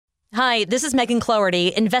Hi, this is Megan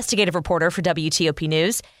Cloherty, investigative reporter for WTOP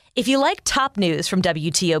News. If you like top news from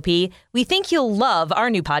WTOP, we think you'll love our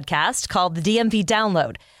new podcast called The DMV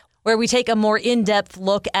Download, where we take a more in-depth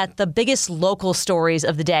look at the biggest local stories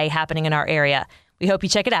of the day happening in our area. We hope you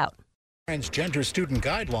check it out. Transgender student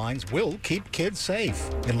guidelines will keep kids safe.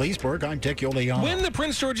 In Leesburg, I'm Dick Iuliano. When the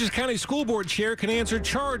Prince George's County School Board chair can answer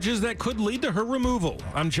charges that could lead to her removal.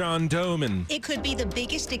 I'm John Doman. It could be the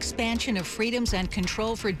biggest expansion of freedoms and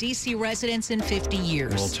control for D.C. residents in 50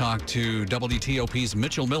 years. We'll talk to WTOP's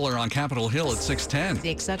Mitchell Miller on Capitol Hill at 6:10.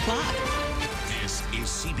 6 o'clock. This is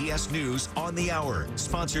CBS News on the Hour,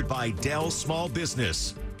 sponsored by Dell Small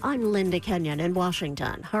Business. I'm Linda Kenyon in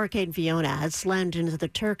Washington. Hurricane Fiona has slammed into the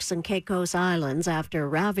Turks and Caicos Islands after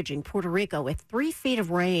ravaging Puerto Rico with 3 feet of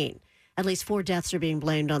rain. At least 4 deaths are being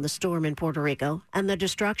blamed on the storm in Puerto Rico. And the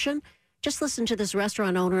destruction? Just listen to this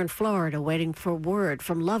restaurant owner in Florida waiting for word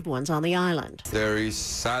from loved ones on the island. There is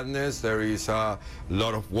sadness. There is a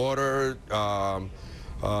lot of water,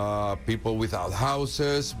 people without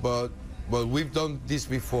houses, but we've done this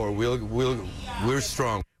before. We're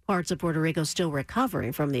strong. Parts of Puerto Rico still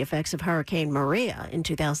recovering from the effects of Hurricane Maria in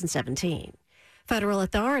 2017. Federal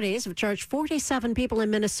authorities have charged 47 people in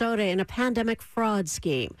Minnesota in a pandemic fraud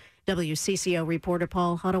scheme. WCCO reporter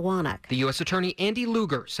Paul Hodawanek. The U.S. Attorney Andy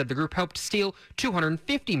Lugar said the group helped steal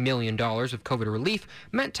 $250 million of COVID relief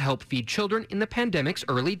meant to help feed children in the pandemic's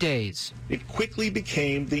early days. It quickly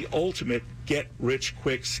became the ultimate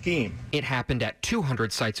get-rich-quick scheme. It happened at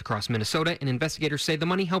 200 sites across Minnesota, and investigators say the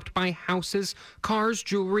money helped buy houses, cars,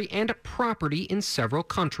 jewelry, and property in several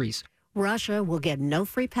countries. Russia will get no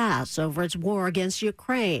free pass over its war against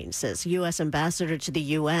Ukraine, says U.S. Ambassador to the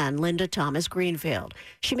UN, Linda Thomas Greenfield.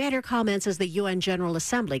 She made her comments as the UN General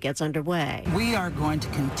Assembly gets underway. We are going to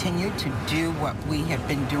continue to do what we have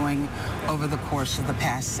been doing over the course of the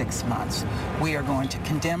past 6 months. We are going to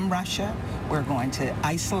condemn Russia. We're going to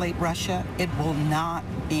isolate Russia. It will not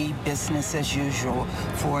be business as usual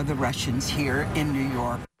for the Russians here in New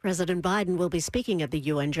York. President Biden will be speaking at the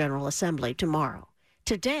UN General Assembly tomorrow.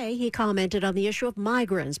 Today, he commented on the issue of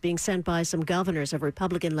migrants being sent by some governors of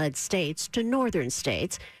Republican-led states to northern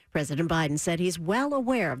states. President Biden said he's well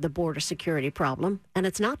aware of the border security problem, and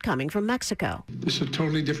it's not coming from Mexico. This is a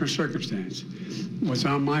totally different circumstance. What's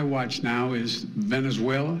on my watch now is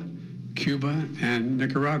Venezuela, Cuba, and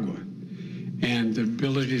Nicaragua. And the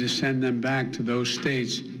ability to send them back to those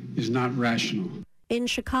states is not rational. In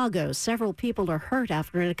Chicago, several people are hurt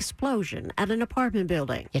after an explosion at an apartment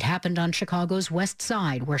building. It happened on Chicago's west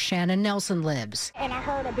side, where Shannon Nelson lives. And I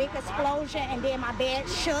heard a big explosion, and then my bed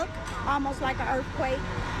shook, almost like an earthquake.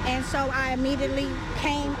 And so I immediately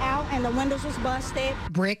came out, and the windows was busted.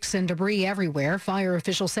 Bricks and debris everywhere. Fire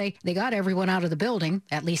officials say they got everyone out of the building.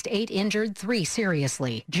 At least 8 injured, 3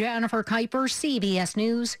 seriously. Jennifer Kuiper, CBS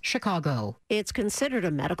News, Chicago. It's considered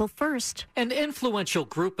a medical first. An influential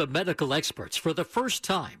group of medical experts for the first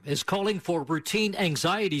time is calling for routine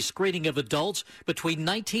anxiety screening of adults between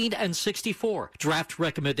 19 and 64. Draft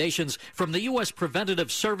recommendations from the U.S.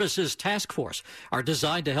 Preventative Services Task Force are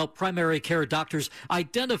designed to help primary care doctors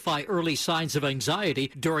identify early signs of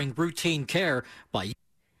anxiety during routine care by...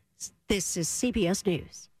 This is CBS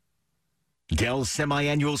News. Dell's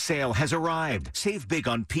semi-annual sale has arrived. Save big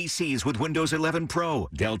on PCs with Windows 11 Pro.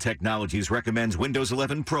 Dell Technologies recommends Windows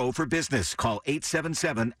 11 Pro for business. Call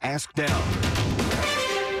 877-ASK-DELL.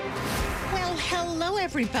 Hello,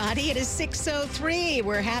 everybody. It is 6:03.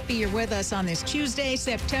 We're happy you're with us on this Tuesday,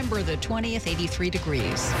 September the 20th, 83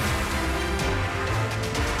 degrees.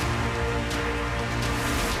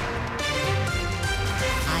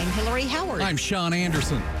 I'm Hillary Howard. I'm Sean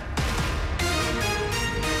Anderson.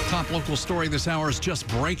 Top local story this hour is just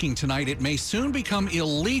breaking tonight. It may soon become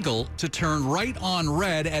illegal to turn right on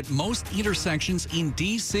red at most intersections in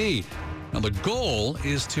D.C. Now, the goal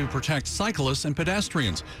is to protect cyclists and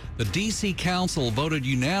pedestrians. The D.C. Council voted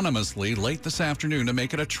unanimously late this afternoon to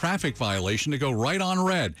make it a traffic violation to go right on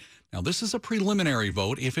red. Now, this is a preliminary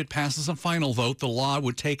vote. If it passes a final vote, the law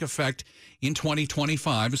would take effect in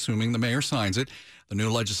 2025, assuming the mayor signs it. The new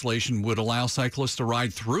legislation would allow cyclists to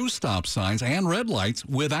ride through stop signs and red lights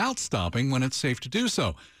without stopping when it's safe to do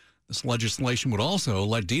so. This legislation would also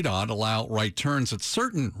let DDOT allow right turns at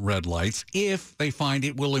certain red lights if they find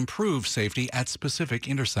it will improve safety at specific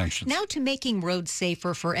intersections. Now to making roads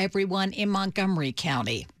safer for everyone in Montgomery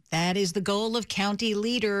County. That is the goal of county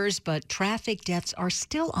leaders, but traffic deaths are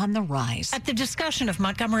still on the rise. At the discussion of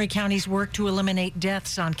Montgomery County's work to eliminate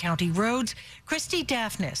deaths on county roads, Christy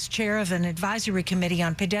Daphnis, chair of an advisory committee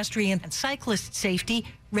on pedestrian and cyclist safety,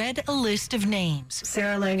 read a list of names.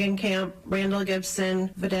 Sarah Langenkamp, Randall Gibson,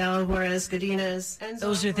 Vidal Juarez Godinez.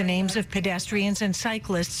 Those are the names of pedestrians and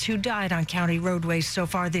cyclists who died on county roadways so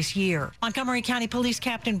far this year. Montgomery County Police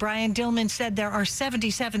Captain Brian Dillman said there are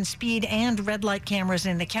 77 speed and red light cameras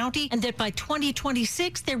in the county, and that by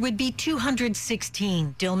 2026 there would be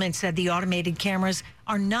 216. Dillman said the automated cameras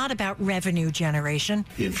are not about revenue generation.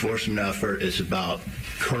 The enforcement effort is about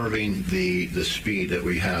curbing the speed that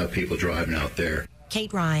we have people driving out there.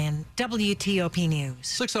 Kate Ryan, WTOP News.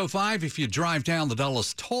 6:05, if you drive down the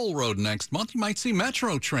Dulles Toll Road next month, you might see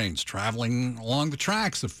Metro trains traveling along the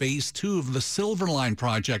tracks of Phase 2 of the Silver Line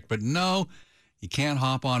project. But no, you can't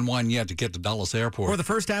hop on one yet to get to Dulles Airport. For the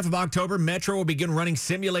first half of October, Metro will begin running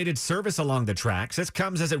simulated service along the tracks. This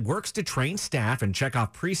comes as it works to train staff and check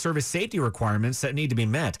off pre-service safety requirements that need to be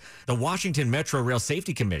met. The Washington Metro Rail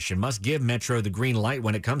Safety Commission must give Metro the green light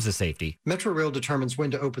when it comes to safety. Metro Rail determines when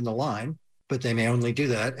to open the line, but they may only do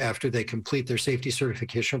that after they complete their safety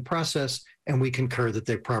certification process, and we concur that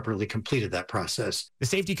they properly completed that process. The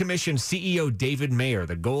Safety Commission CEO David Mayer,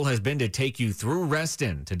 the goal has been to take you through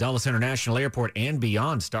Reston to Dulles International Airport and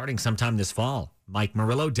beyond starting sometime this fall. Mike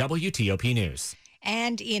Murillo, WTOP News.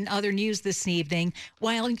 And in other news this evening,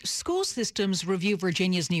 while school systems review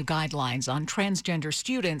Virginia's new guidelines on transgender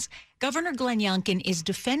students, Governor Glenn Youngkin is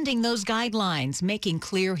defending those guidelines, making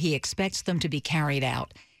clear he expects them to be carried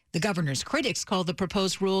out. The governor's critics call the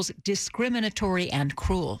proposed rules discriminatory and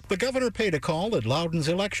cruel. The governor paid a call at Loudoun's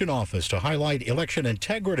election office to highlight election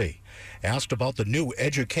integrity. Asked about the new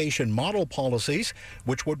education model policies,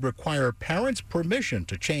 which would require parents' permission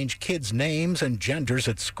to change kids' names and genders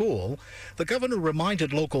at school, the governor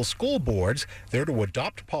reminded local school boards they're to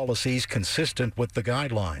adopt policies consistent with the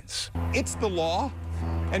guidelines. It's the law,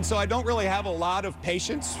 and so I don't really have a lot of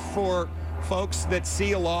patience for folks that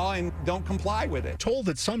see a law and don't comply with it. Told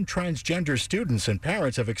that some transgender students and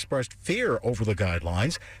parents have expressed fear over the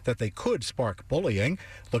guidelines that they could spark bullying,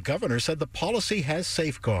 the governor said the policy has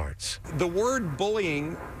safeguards. The word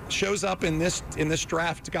bullying shows up in this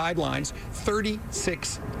draft guidelines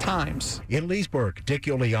 36 times. In Leesburg, Dick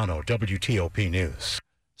Iuliano, WTOP News.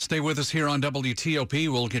 Stay with us here on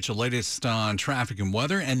WTOP. We'll get you latest on traffic and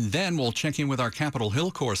weather, and then we'll check in with our Capitol Hill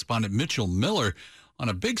correspondent Mitchell Miller on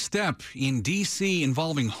a big step in D.C.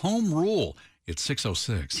 involving home rule. It's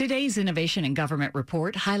 6:06. Today's Innovation in Government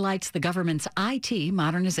report highlights the government's IT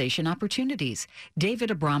modernization opportunities. David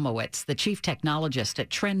Abramowitz, the chief technologist at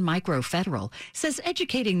Trend Micro Federal, says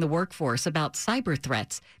educating the workforce about cyber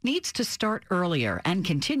threats needs to start earlier and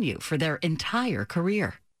continue for their entire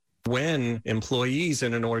career. When employees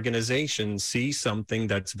in an organization see something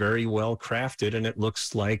that's very well crafted and it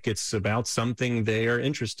looks like it's about something they are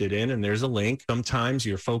interested in and there's a link, sometimes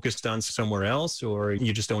you're focused on somewhere else or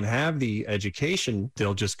you just don't have the education,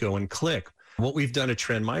 they'll just go and click. What we've done at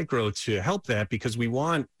Trend Micro to help that, because we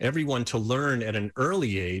want everyone to learn at an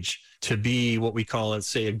early age to be what we call, let's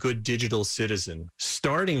say, a good digital citizen.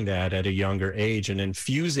 Starting that at a younger age and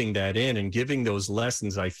infusing that in and giving those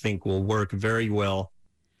lessons, I think will work very well.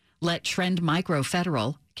 Let Trend Micro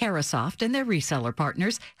Federal, Carasoft, and their reseller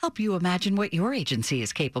partners help you imagine what your agency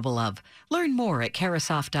is capable of. Learn more at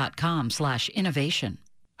carasoft.com/innovation.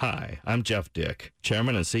 Hi, I'm Jeff Dick,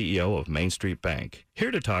 Chairman and CEO of Main Street Bank,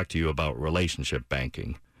 here to talk to you about relationship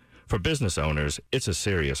banking. For business owners, it's a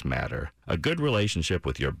serious matter. A good relationship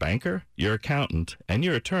with your banker, your accountant, and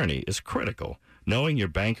your attorney is critical. Knowing your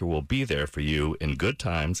banker will be there for you in good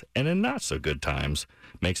times and in not so good times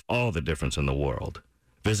makes all the difference in the world.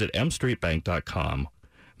 Visit mstreetbank.com.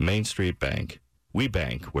 Main Street Bank. We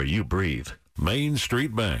bank where you breathe. Main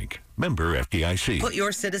Street Bank. Member FDIC. Put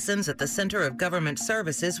your citizens at the center of government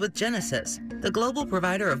services with Genesys, the global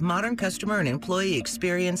provider of modern customer and employee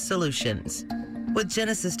experience solutions. With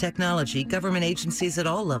Genesys technology, government agencies at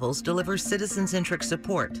all levels deliver citizen-centric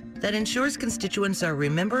support that ensures constituents are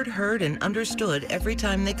remembered, heard, and understood every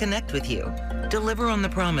time they connect with you. Deliver on the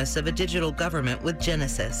promise of a digital government with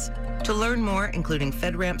Genesys. To learn more, including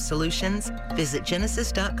FedRAMP solutions, visit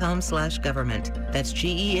genesys.com/government. That's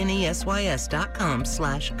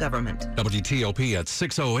GENESYS.com/government. WTOP at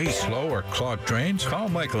 6:08. Slow or clogged drains? Call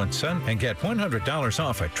Michael & Son and get $100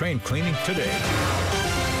 off at drain cleaning today.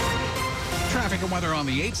 Traffic and weather on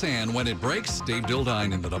the 8s and when it breaks. Dave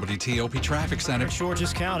Dildine in the WTOP Traffic Center.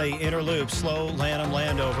 Georges County Interloop, slow Lanham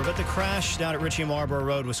Landover, but the crash down at Ritchie Marlboro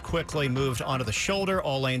Road was quickly moved onto the shoulder.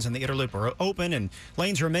 All lanes in the Interloop are open, and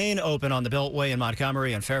lanes remain open on the Beltway in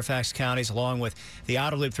Montgomery and Fairfax counties, along with the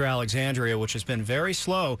outer loop through Alexandria, which has been very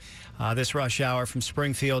slow this rush hour from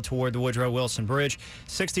Springfield toward the Woodrow Wilson Bridge.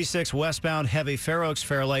 66 westbound, heavy Fair Oaks,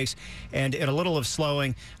 Fair Lakes, and in a little of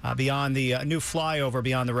slowing beyond the new flyover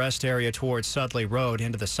beyond the rest area toward towards Sudley Road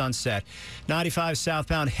into the Sunset. 95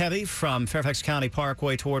 southbound heavy from Fairfax County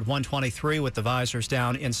Parkway toward 123 with the visors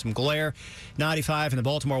down in some glare. 95 in the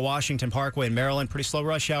Baltimore-Washington Parkway in Maryland. Pretty slow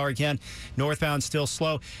rush hour again. Northbound still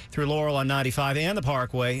slow through Laurel on 95 and the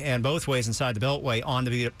Parkway, and both ways inside the Beltway on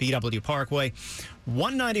the BW Parkway.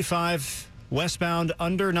 195 westbound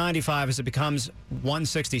under 95 as it becomes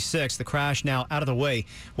 166. The crash now out of the way.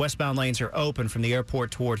 Westbound lanes are open from the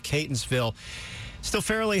airport toward Catonsville. Still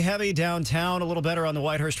fairly heavy downtown, a little better on the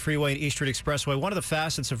Whitehurst Freeway and East Street Expressway. One of the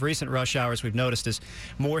facets of recent rush hours we've noticed is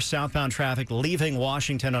more southbound traffic leaving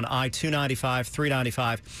Washington on I-295,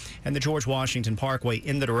 395, and the George Washington Parkway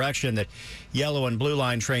in the direction that yellow and blue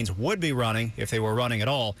line trains would be running, if they were running at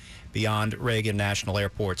all, beyond Reagan National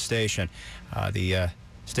Airport Station. The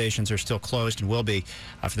stations are still closed and will be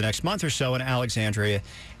for the next month or so in Alexandria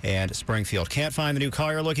and Springfield. Can't find the new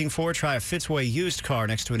car you're looking for? Try a Fitzway used car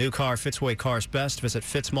next to a new car. Fitzway Cars Best. Visit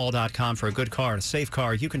fitzmall.com for a good car and a safe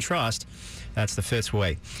car you can trust. That's the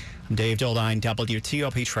Fitzway. I'm Dave Dildine,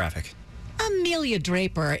 WTOP Traffic. Amelia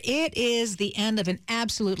Draper, it is the end of an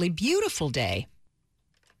absolutely beautiful day.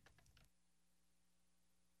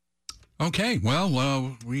 Okay,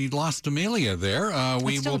 well, we lost Amelia there.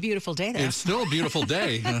 It's still a beautiful day, though. It's still a beautiful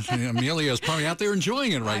day. Amelia is probably out there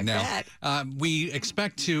enjoying it right now. We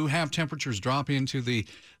expect to have temperatures drop into the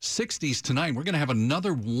 60s tonight. We're going to have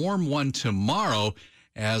another warm one tomorrow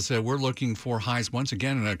as we're looking for highs once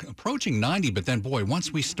again and approaching 90. But then, boy,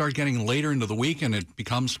 once we start getting later into the week and it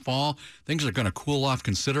becomes fall, things are going to cool off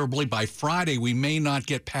considerably. By Friday, we may not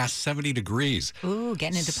get past 70 degrees. Ooh,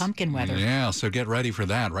 getting into pumpkin weather. Yeah, so get ready for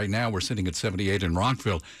that. Right now, we're sitting at 78 in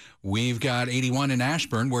Rockville. We've got 81 in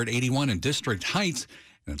Ashburn. We're at 81 in District Heights.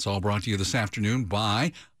 And it's all brought to you this afternoon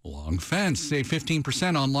by Long Fence. Save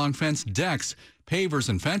 15% on Long Fence decks, pavers,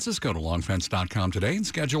 and fences. Go to longfence.com today and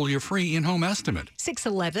schedule your free in-home estimate.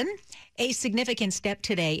 611, a significant step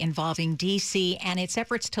today involving D.C. and its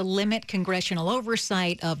efforts to limit congressional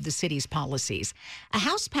oversight of the city's policies. A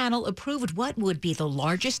House panel approved what would be the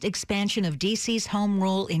largest expansion of D.C.'s home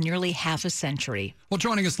rule in nearly half a century. Well,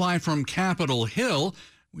 joining us live from Capitol Hill,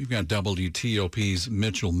 we've got WTOP's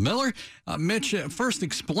Mitchell Miller. Mitch, first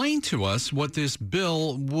explain to us what this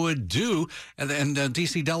bill would do. And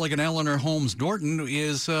D.C. Delegate Eleanor Holmes Norton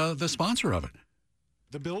is the sponsor of it.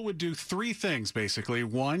 The bill would do three things, basically.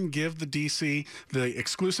 One, give the D.C. the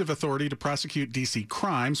exclusive authority to prosecute D.C.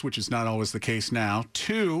 crimes, which is not always the case now.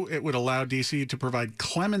 Two, it would allow D.C. to provide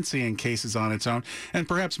clemency in cases on its own. And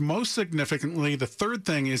perhaps most significantly, the third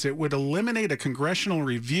thing is it would eliminate a congressional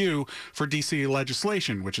review for D.C.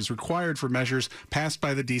 legislation, which is required for measures passed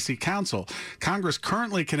by the D.C. Council. Congress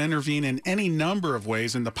currently can intervene in any number of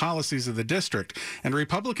ways in the policies of the district. And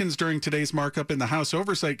Republicans during today's markup in the House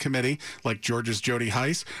Oversight Committee, like Georgia's Jody Heiss,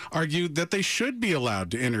 argued that they should be allowed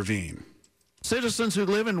to intervene. Citizens who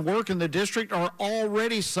live and work in the district are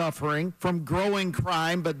already suffering from growing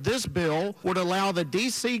crime, but this bill would allow the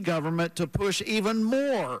D.C. government to push even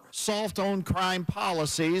more soft-on-crime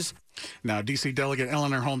policies. Now, D.C. Delegate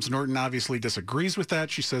Eleanor Holmes Norton obviously disagrees with that.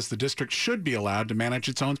 She says the district should be allowed to manage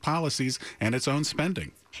its own policies and its own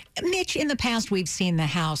spending. Mitch, in the past, we've seen the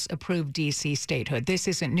House approve D.C. statehood. This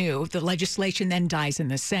isn't new. The legislation then dies in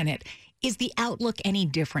the Senate. Is the outlook any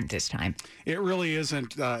different this time? It really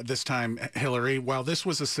isn't this time, Hillary. While this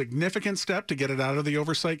was a significant step to get it out of the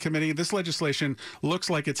Oversight Committee, this legislation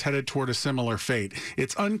looks like it's headed toward a similar fate.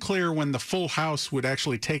 It's unclear when the full House would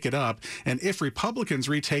actually take it up, and if Republicans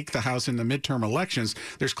retake the House in the midterm elections,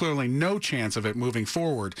 there's clearly no chance of it moving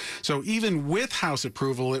forward. So even with House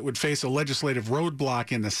approval, it would face a legislative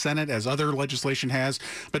roadblock in the Senate, as other legislation has.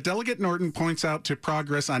 But Delegate Norton points out to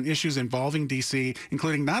progress on issues involving D.C.,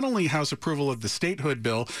 including not only House approval of the statehood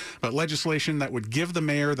bill, but legislation that would give the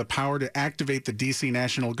mayor the power to activate the D.C.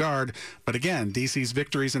 National Guard. But again, D.C.'s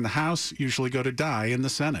victories in the House usually go to die in the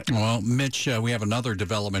Senate. Well, Mitch, we have another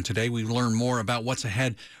development today. We learn more about what's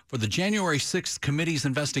ahead for the January 6th committee's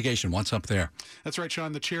investigation. What's up there? That's right,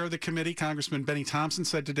 Sean. The chair of the committee, Congressman Benny Thompson,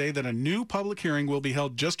 said today that a new public hearing will be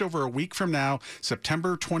held just over a week from now,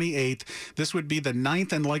 September 28th. This would be the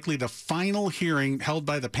 9th and likely the final hearing held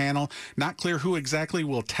by the panel. Not clear who exactly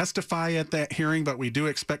will testify at that hearing, but we do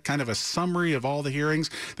expect kind of a summary of all the hearings.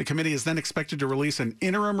 The committee is then expected to release an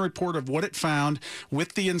interim report of what it found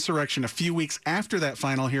with the insurrection a few weeks after that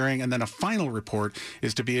final hearing, and then a final report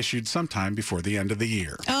is to be issued sometime before the end of the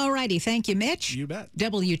year. All righty. Thank you, Mitch. You bet.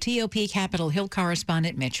 WTOP Capitol Hill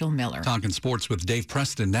correspondent Mitchell Miller. Talking sports with Dave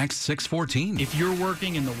Preston next, 6:14. If you're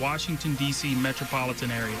working in the Washington, D.C. metropolitan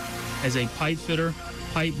area as a pipe fitter,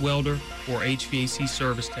 pipe welder, or HVAC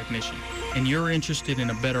service technician, and you're interested in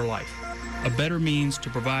a better life, a better means to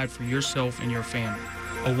provide for yourself and your family,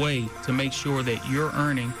 a way to make sure that you're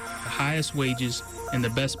earning the highest wages and the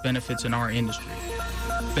best benefits in our industry.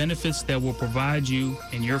 Benefits that will provide you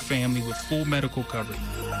and your family with full medical coverage,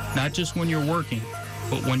 not just when you're working,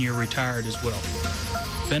 but when you're retired as well.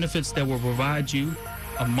 Benefits that will provide you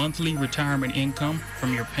a monthly retirement income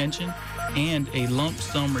from your pension and a lump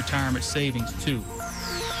sum retirement savings too.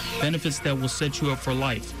 Benefits that will set you up for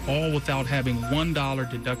life, all without having $1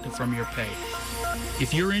 deducted from your pay.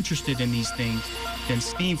 If you're interested in these things, then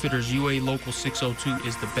Steamfitters UA Local 602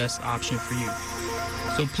 is the best option for you.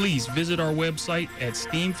 So please visit our website at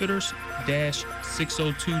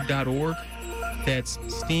steamfitters-602.org. That's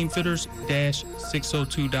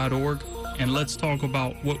steamfitters-602.org. And let's talk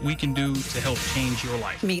about what we can do to help change your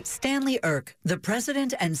life. Meet Stanley Irk, the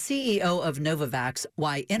president and CEO of Novavax,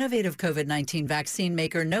 why innovative COVID-19 vaccine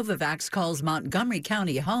maker Novavax calls Montgomery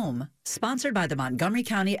County home. Sponsored by the Montgomery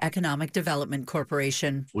County Economic Development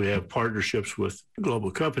Corporation. We have partnerships with global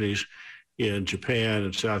companies in Japan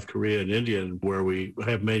and South Korea and India, where we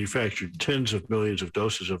have manufactured tens of millions of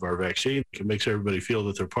doses of our vaccine. It makes everybody feel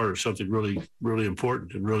that they're part of something really, really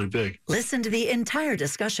important and really big. Listen to the entire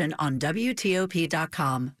discussion on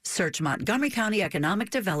WTOP.com. Search Montgomery County Economic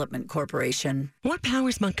Development Corporation. What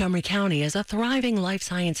powers Montgomery County as a thriving life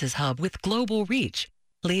sciences hub with global reach?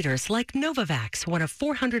 Leaders like Novavax, one of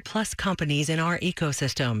 400-plus companies in our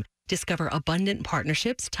ecosystem. Discover abundant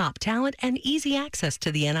partnerships, top talent, and easy access to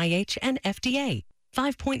the NIH and FDA.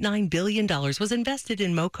 $5.9 billion was invested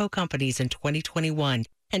in MoCo companies in 2021,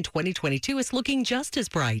 and 2022 is looking just as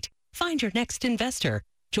bright. Find your next investor.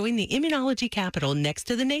 Join the immunology capital next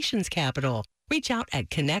to the nation's capital. Reach out at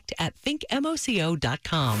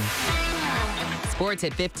connect@thinkmoco.com. Sports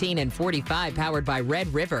at 15 and 45, powered by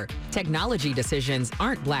Red River. Technology decisions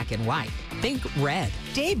aren't black and white. Think red.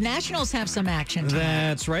 Dave, Nationals have some action tonight.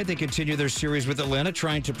 That's right. They continue their series with Atlanta,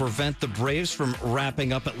 trying to prevent the Braves from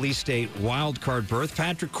wrapping up at least a wild card berth.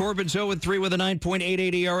 Patrick Corbin's 0-3 with a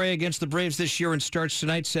 9.88 ERA against the Braves this year and starts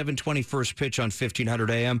tonight, 7:20 first pitch on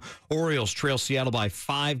 1500 AM. Orioles trail Seattle by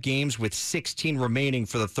 5 games with 16 remaining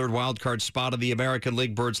for the third wild card spot of the American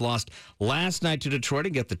League. Birds lost last night to Detroit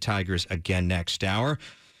and get the Tigers again next hour.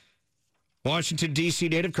 Washington, D.C.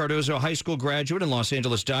 native, Cardozo High School graduate, and Los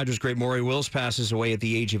Angeles Dodgers great Maury Wills passes away at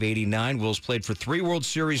the age of 89. Wills played for 3 World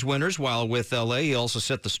Series winners while with L.A. He also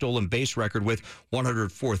set the stolen base record with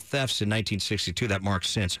 104 thefts in 1962. That mark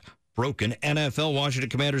since broken. NFL, Washington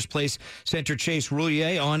Commanders place center Chase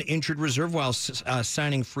Roulier on injured reserve while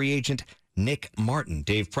signing free agent Nick Martin.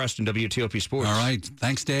 Dave Preston, WTOP Sports. All right.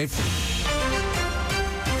 Thanks, Dave.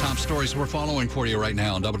 Top stories we're following for you right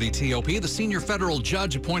now on WTOP. The senior federal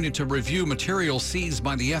judge appointed to review material seized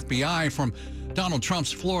by the FBI from Donald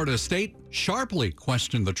Trump's Florida estate sharply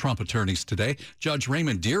questioned the Trump attorneys today. Judge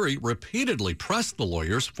Raymond Dearie repeatedly pressed the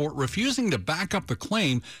lawyers for refusing to back up the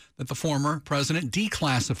claim that the former president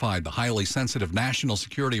declassified the highly sensitive national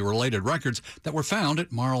security-related records that were found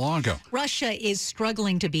at Mar-a-Lago. Russia is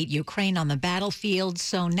struggling to beat Ukraine on the battlefield,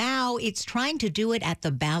 so now it's trying to do it at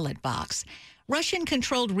the ballot box.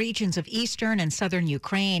 Russian-controlled regions of eastern and southern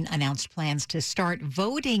Ukraine announced plans to start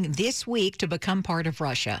voting this week to become part of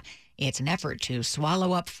Russia. It's an effort to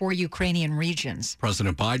swallow up 4 Ukrainian regions.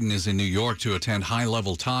 President Biden is in New York to attend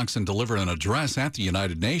high-level talks and deliver an address at the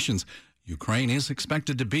United Nations. Ukraine is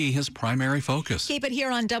expected to be his primary focus. Keep it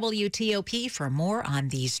here on WTOP for more on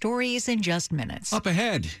these stories in just minutes. Up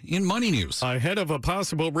ahead in Money News. Ahead of a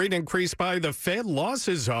possible rate increase by the Fed,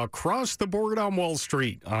 losses across the board on Wall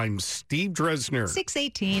Street. I'm Steve Dresner.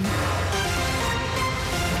 6:18.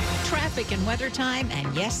 Traffic and weather time,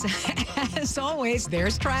 and yes, as always,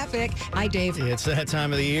 there's traffic. Hi, Dave. It's that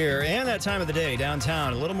time of the year and that time of the day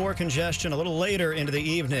downtown. A little more congestion a little later into the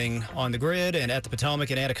evening on the grid and at the Potomac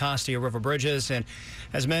and Anacostia River bridges. And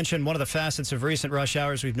as mentioned, one of the facets of recent rush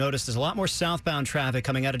hours we've noticed is a lot more southbound traffic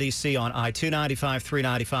coming out of D.C. on I-295,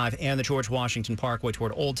 395, and the George Washington Parkway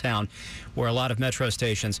toward Old Town, where a lot of metro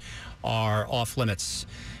stations are off limits.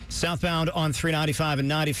 Southbound on 395 and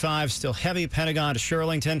 95, still heavy Pentagon to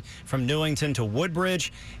Shirlington, from Newington to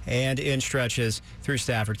Woodbridge, and in stretches through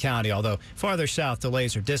Stafford County. Although farther south,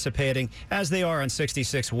 delays are dissipating, as they are on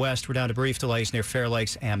 66 West. We're down to brief delays near Fair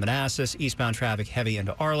Lakes and Manassas. Eastbound traffic heavy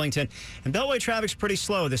into Arlington. And Beltway traffic's pretty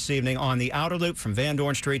slow this evening on the outer loop from Van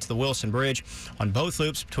Dorn Street to the Wilson Bridge, on both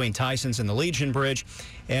loops between Tysons and the Legion Bridge,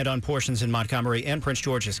 and on portions in Montgomery and Prince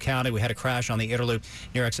George's County. We had a crash on the inner loop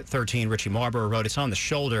near exit 13, Ritchie Marlborough Road. It's on the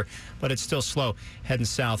shoulder, but it's still slow heading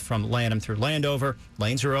south from Lanham through Landover.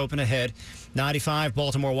 Lanes are open ahead. 95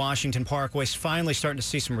 Baltimore-Washington Parkway finally starting to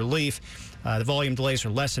see some relief. The volume delays are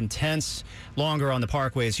less intense, longer on the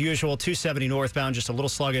parkway as usual. 270 northbound, just a little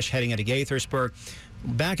sluggish heading into Gaithersburg.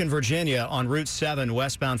 Back in Virginia on Route 7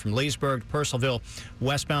 westbound from Leesburg to Purcellville,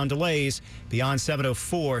 westbound delays beyond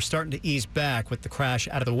 704 starting to ease back with the crash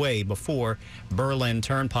out of the way before Berlin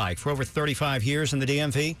Turnpike. For over 35 years in the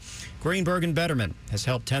DMV, Greenberg and Betterman has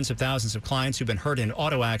helped tens of thousands of clients who've been hurt in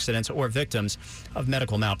auto accidents or victims of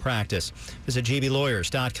medical malpractice. Visit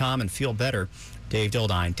gblawyers.com and feel better. Dave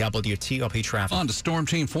Dildine, WTOP Traffic. On to Storm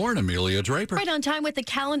Team 4 and Amelia Draper. Right on time with the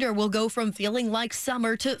calendar. We'll go from feeling like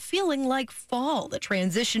summer to feeling like fall. The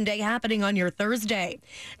transition day happening on your Thursday.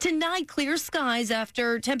 Tonight, clear skies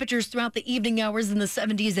after temperatures throughout the evening hours in the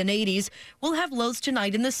 70s and 80s. We'll have lows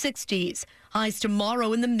tonight in the 60s. Highs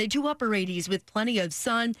tomorrow in the mid to upper 80s with plenty of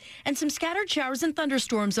sun and some scattered showers and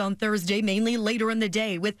thunderstorms on Thursday, mainly later in the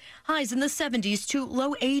day with highs in the 70s to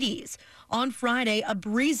low 80s. On Friday, a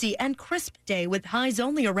breezy and crisp day with highs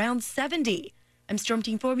only around 70. I'm Storm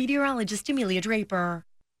Team 4 meteorologist Amelia Draper.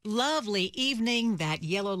 Lovely evening. That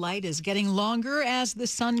yellow light is getting longer as the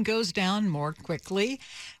sun goes down more quickly.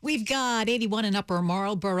 We've got 81 in Upper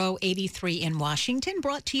Marlboro, 83 in Washington,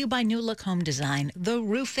 brought to you by New Look Home Design, the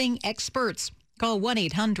roofing experts. Call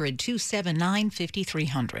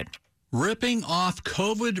 1-800-279-5300. Ripping off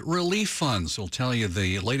COVID relief funds. We'll tell you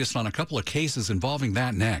the latest on a couple of cases involving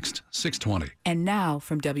that next. 6:20. And now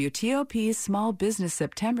from WTOP's Small Business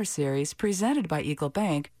September series presented by Eagle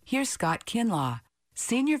Bank, here's Scott Kinlaw,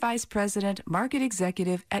 Senior Vice President, Market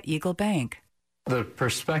Executive at Eagle Bank. The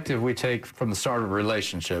perspective we take from the start of a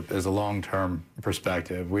relationship is a long-term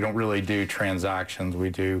perspective. We don't really do transactions. We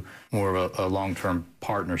do more of a long-term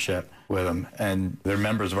partnership with them. And they're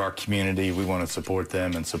members of our community. We want to support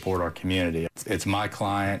them and support our community. It's my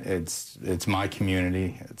client. It's my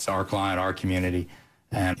community. It's our client, our community.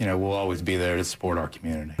 And, we'll always be there to support our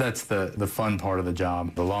community. That's the fun part of the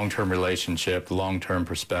job, the long-term relationship, the long-term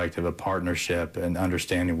perspective, a partnership, and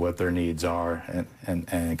understanding what their needs are and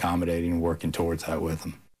accommodating and working towards that with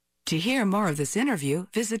them. To hear more of this interview,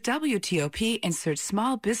 visit WTOP and search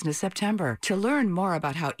Small Business September. To learn more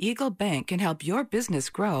about how Eagle Bank can help your business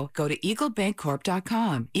grow, go to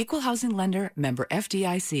eaglebankcorp.com. Equal housing lender, member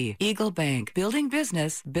FDIC. Eagle Bank, building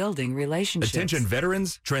business, building relationships. Attention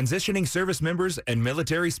veterans, transitioning service members, and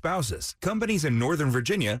military spouses. Companies in Northern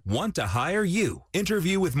Virginia want to hire you.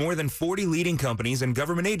 Interview with more than 40 leading companies and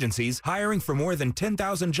government agencies hiring for more than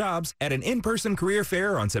 10,000 jobs at an in-person career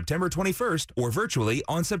fair on September 21st or virtually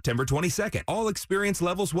on September 22nd. All experience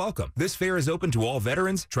levels welcome. This fair is open to all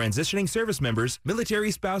veterans, transitioning service members,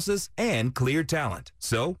 military spouses, and cleared talent.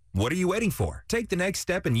 So, what are you waiting for? Take the next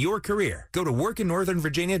step in your career. Go to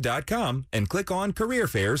workinnorthernvirginia.com and click on Career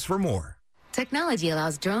Fairs for more. Technology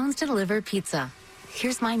allows drones to deliver pizza.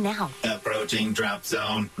 Here's mine now. Approaching drop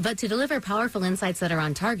zone. But to deliver powerful insights that are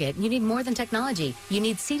on target, you need more than technology. You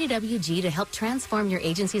need CDWG to help transform your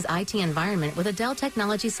agency's IT environment with a Dell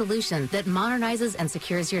technology solution that modernizes and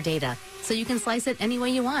secures your data, so you can slice it any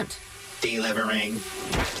way you want. Delivering.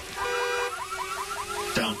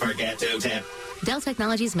 Don't forget to tip. Dell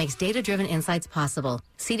Technologies makes data-driven insights possible.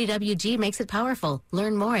 CDWG makes it powerful.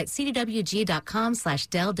 Learn more at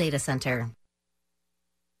cdwg.com/Dell Data Center.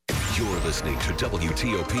 You're listening to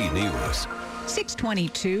WTOP News.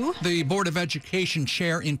 6:22. The Board of Education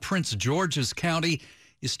chair in Prince George's County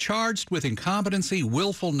is charged with incompetency,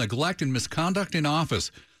 willful neglect, and misconduct in office.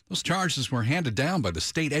 Those charges were handed down by the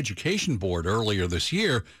State Education Board earlier this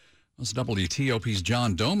year. As WTOP's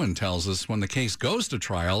John Doman tells us, when the case goes to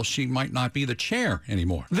trial, she might not be the chair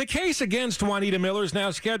anymore. The case against Juanita Miller is now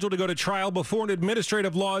scheduled to go to trial before an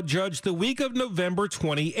administrative law judge the week of November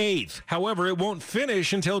 28th. However, it won't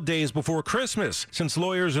finish until days before Christmas, since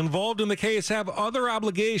lawyers involved in the case have other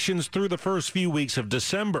obligations through the first few weeks of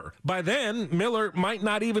December. By then, Miller might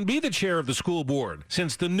not even be the chair of the school board,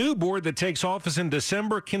 since the new board that takes office in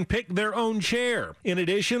December can pick their own chair. In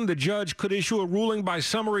addition, the judge could issue a ruling by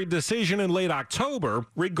summary decision in late October.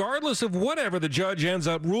 Regardless of whatever the judge ends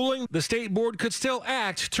up ruling, the state board could still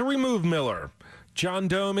act to remove Miller. John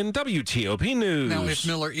Doman, WTOP News. Now, if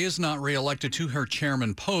Miller is not reelected to her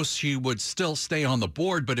chairman post, she would still stay on the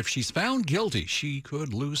board, but if she's found guilty, she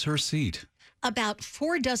could lose her seat. About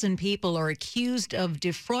 4 dozen people are accused of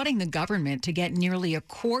defrauding the government to get nearly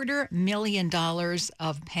 $250,000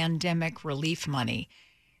 of pandemic relief money.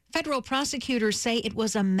 Federal prosecutors say it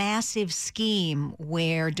was a massive scheme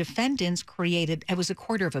where defendants created, it was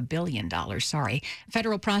 $250 million, sorry.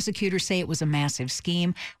 Federal prosecutors say it was a massive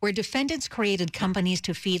scheme where defendants created companies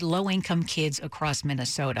to feed low-income kids across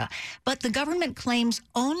Minnesota. But the government claims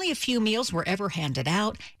only a few meals were ever handed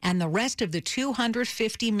out, and the rest of the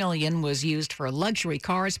 $250 million was used for luxury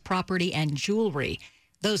cars, property, and jewelry.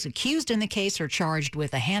 Those accused in the case are charged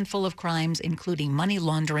with a handful of crimes, including money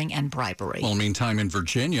laundering and bribery. Well, meantime, in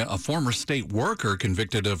Virginia, a former state worker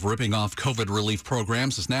convicted of ripping off COVID relief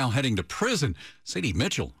programs is now heading to prison. Sadie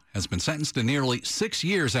Mitchell has been sentenced to nearly 6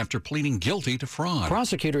 years after pleading guilty to fraud.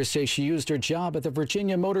 Prosecutors say she used her job at the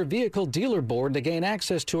Virginia Motor Vehicle Dealer Board to gain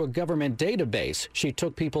access to a government database. She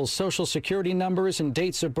took people's social security numbers and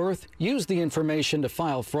dates of birth, used the information to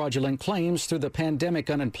file fraudulent claims through the Pandemic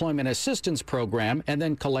Unemployment Assistance Program, and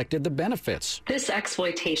then collected the benefits. This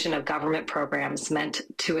exploitation of government programs meant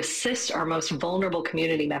to assist our most vulnerable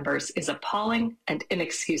community members is appalling and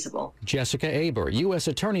inexcusable. Jessica Aber, U.S.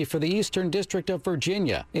 Attorney for the Eastern District of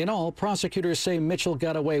Virginia. In all, prosecutors say Mitchell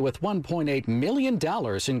got away with $1.8 million in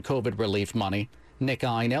COVID relief money. Nick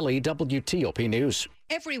Iannelli, WTOP News.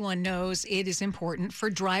 Everyone knows it is important for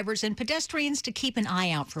drivers and pedestrians to keep an eye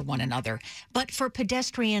out for one another. But for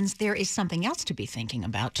pedestrians, there is something else to be thinking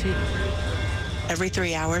about, too. Every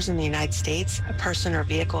 3 hours in the United States, a person or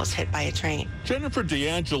vehicle is hit by a train. Jennifer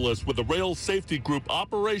DeAngelis with the rail safety group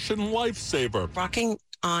Operation Lifesaver. Walking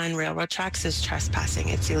on railroad tracks is trespassing.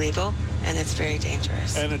 It's illegal and it's very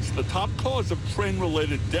dangerous. And it's the top cause of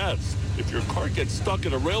train-related deaths. If your car gets stuck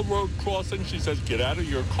at a railroad crossing, she says get out of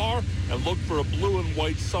your car and look for a blue and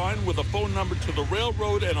white sign with a phone number to the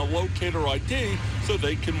railroad and a locator ID so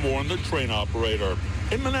they can warn the train operator.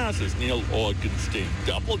 In Manassas, Neil Augenstein,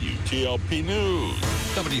 WTOP News.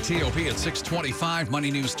 WTOP at 6:25,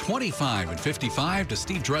 Money News 25 at 55 to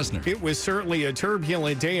Steve Dresner. It was certainly a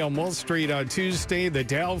turbulent day on Wall Street on Tuesday. The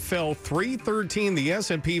Dow fell 313, the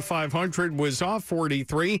S&P 500 was off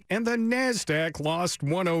 43, and the NASDAQ lost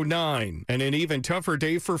 109. And an even tougher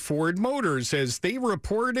day for Ford Motors as they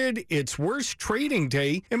reported its worst trading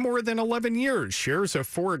day in more than 11 years. Shares of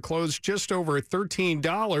Ford closed just over $13,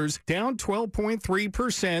 down 12.3%.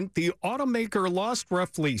 The automaker lost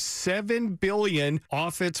roughly $7 billion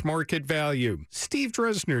off its market value. Steve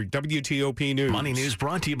Dresner, WTOP News. Money News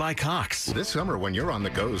brought to you by Cox. This summer, when you're on the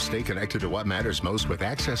go, stay connected to what matters most with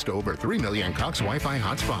access to over 3 million Cox Wi-Fi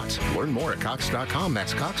hotspots. Learn more at Cox.com.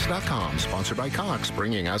 That's Cox.com. Sponsored by Cox,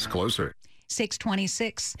 bringing us closer.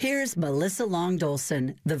 626. Here's Melissa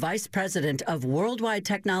Long-Dolson, the Vice President of Worldwide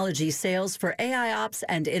Technology Sales for AIOps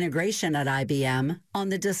and Integration at IBM, on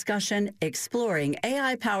the discussion Exploring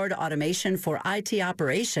AI-Powered Automation for IT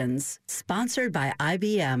Operations, sponsored by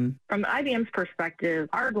IBM. From IBM's perspective,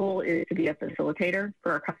 our goal is to be a facilitator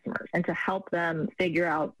for our customers and to help them figure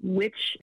out which